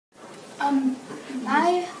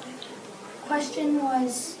My question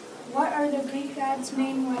was, what are the Greek gods'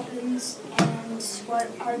 main weapons and what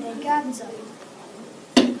are they gods of?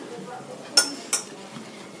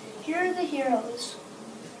 Here are the heroes.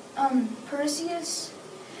 Perseus,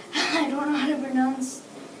 I don't know how to pronounce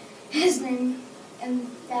his name, and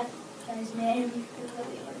that guy's name is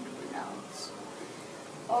really hard to pronounce.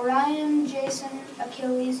 Orion, Jason,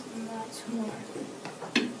 Achilles, and lots more.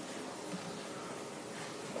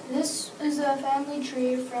 This is a family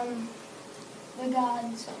tree from the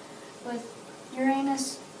gods with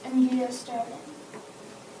Uranus and Gaia starting.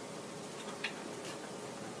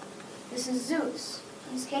 This is Zeus.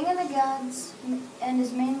 He's king of the gods, and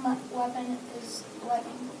his main weapon is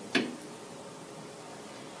lightning.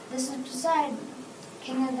 This is Poseidon,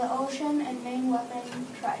 king of the ocean, and main weapon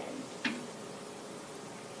trident.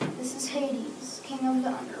 This is Hades, king of the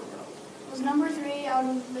underworld. It was number 3 out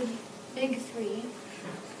of the big 3.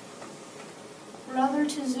 Brother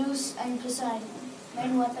to Zeus and Poseidon,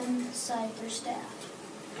 main weapon scythe or staff.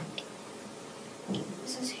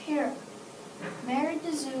 This is Hera, married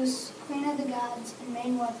to Zeus, queen of the gods, and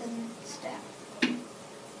main weapon staff.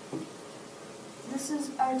 This is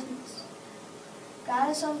Artemis,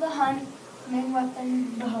 goddess of the hunt, main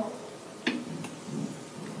weapon bow.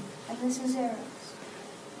 And this is Eros,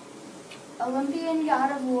 Olympian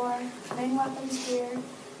god of war, main weapon spear,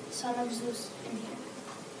 son of Zeus and Hera.